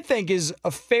 which I think is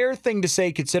a fair thing to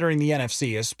say considering the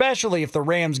NFC, especially if the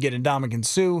Rams get Ndamukong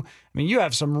Suh. I mean, you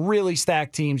have some really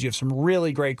stacked teams. You have some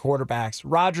really great quarterbacks.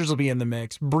 Rodgers will be in the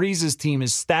mix. Breeze's team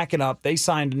is stacking up. They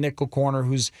signed a nickel corner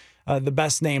who's the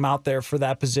best name out there for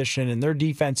that position, and their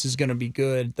defense is going to be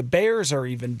good. The Bears are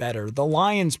even better. The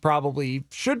Lions probably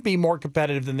should be more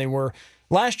competitive than they were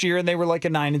last year, and they were like a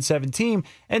 9-7 team.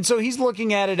 And so he's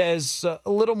looking at it as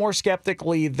a little more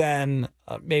skeptically than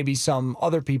maybe some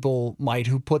other people might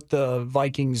who put the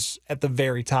Vikings at the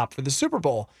very top for the Super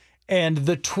Bowl. And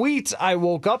the tweet I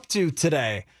woke up to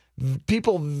today,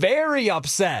 people very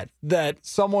upset that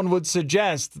someone would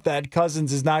suggest that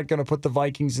Cousins is not going to put the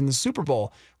Vikings in the Super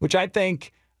Bowl, which I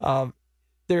think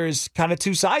there's kind of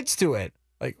two sides to it.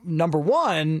 Like, number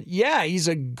one, yeah, he's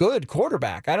a good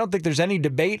quarterback. I don't think there's any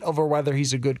debate over whether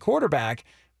he's a good quarterback.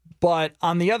 But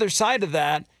on the other side of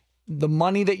that, the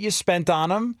money that you spent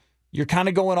on him, you're kind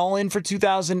of going all in for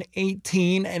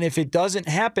 2018. And if it doesn't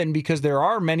happen, because there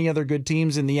are many other good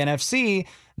teams in the NFC,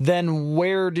 then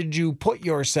where did you put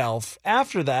yourself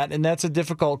after that? And that's a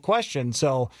difficult question.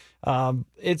 So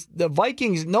it's the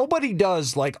Vikings. Nobody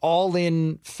does like all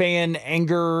in fan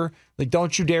anger. Like,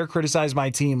 don't you dare criticize my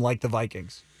team like the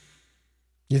Vikings.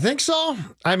 You think so?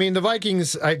 I mean, the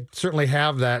Vikings, I certainly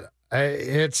have that.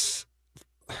 I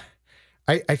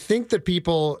think that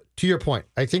people, to your point,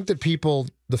 I think that people,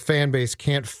 the fan base,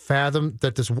 can't fathom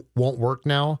that this won't work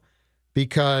now,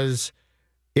 because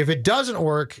if it doesn't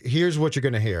work, here's what you're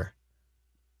going to hear.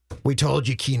 We told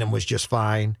you Keenum was just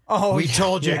fine. We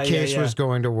told you Case was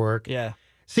going to work. Yeah.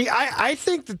 See, I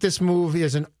think that this move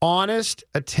is an honest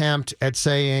attempt at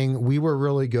saying we were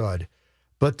really good,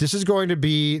 but this is going to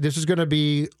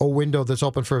be a window that's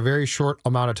open for a very short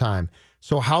amount of time.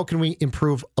 So how can we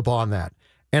improve upon that?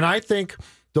 And I think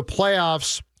the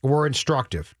playoffs were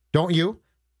instructive, don't you?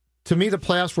 To me, the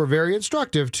playoffs were very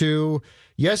instructive to,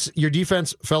 yes, your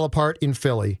defense fell apart in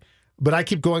Philly, but I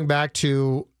keep going back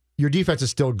to your defense is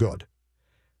still good.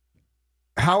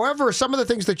 However, some of the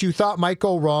things that you thought might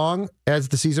go wrong as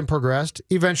the season progressed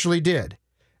eventually did.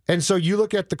 And so you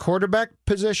look at the quarterback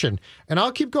position, and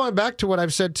I'll keep going back to what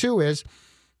I've said too, is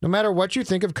no matter what you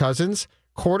think of Cousins,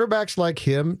 quarterbacks like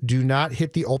him do not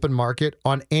hit the open market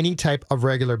on any type of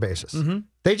regular basis. Mm-hmm.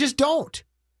 They just don't.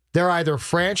 They're either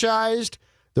franchised,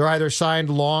 they're either signed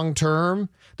long-term.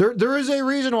 There is a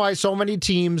reason why so many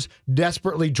teams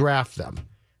desperately draft them,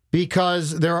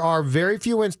 because there are very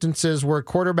few instances where a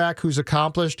quarterback who's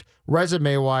accomplished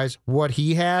resume-wise what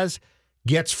he has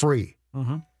gets free.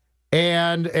 Mm-hmm.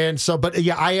 And so, but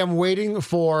yeah, I am waiting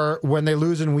for when they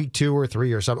lose in week 2 or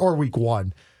 3 or something, or week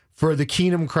 1, for the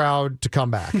Keenum crowd to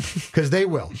come back, because they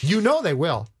will. You know they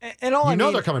will. And all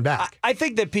they're coming back. I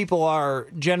think that people are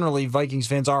generally, Vikings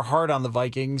fans are hard on the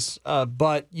Vikings,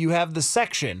 but you have the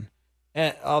section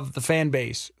of the fan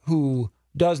base who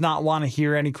does not want to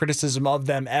hear any criticism of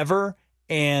them ever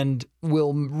and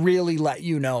will really let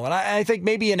you know. And I think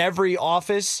maybe in every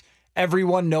office,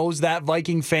 everyone knows that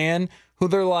Viking fan who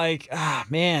they're like,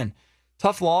 man,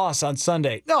 tough loss on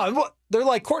Sunday. No, they're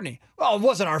like, Courtney, well, it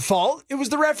wasn't our fault. It was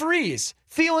the referees.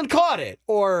 Thielen caught it.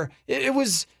 Or it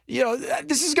was,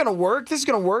 this is going to work. This is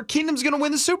going to work. Keenum's going to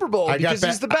win the Super Bowl because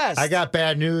he's the best. I got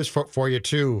bad news for you,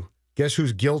 too. Guess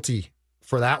who's guilty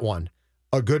for that one?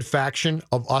 A good faction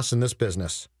of us in this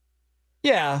business.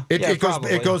 Yeah.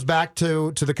 It goes back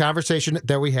to the conversation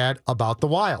that we had about the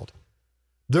Wild.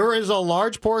 There is a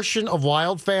large portion of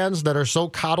Wild fans that are so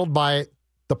coddled by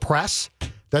the press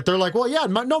that they're like, well, yeah,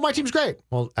 my team's great.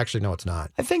 Well, actually, no, it's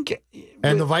not. I think,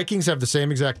 and the Vikings have the same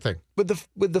exact thing.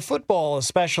 With the football,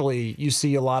 especially, you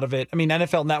see a lot of it. I mean,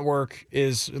 NFL Network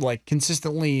is like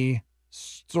consistently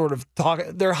sort of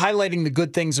they're highlighting the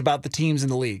good things about the teams in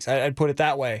the leagues. I'd put it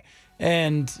that way.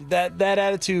 And that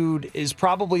attitude is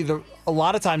probably a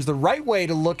lot of times the right way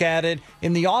to look at it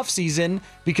in the offseason,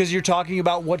 because you're talking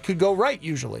about what could go right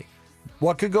usually.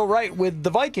 What could go right with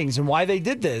the Vikings and why they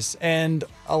did this. And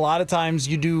a lot of times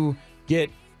you do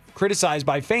get criticized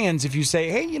by fans if you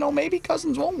say, hey, maybe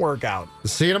Cousins won't work out.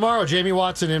 See you tomorrow. Jamie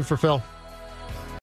Watson in for Phil.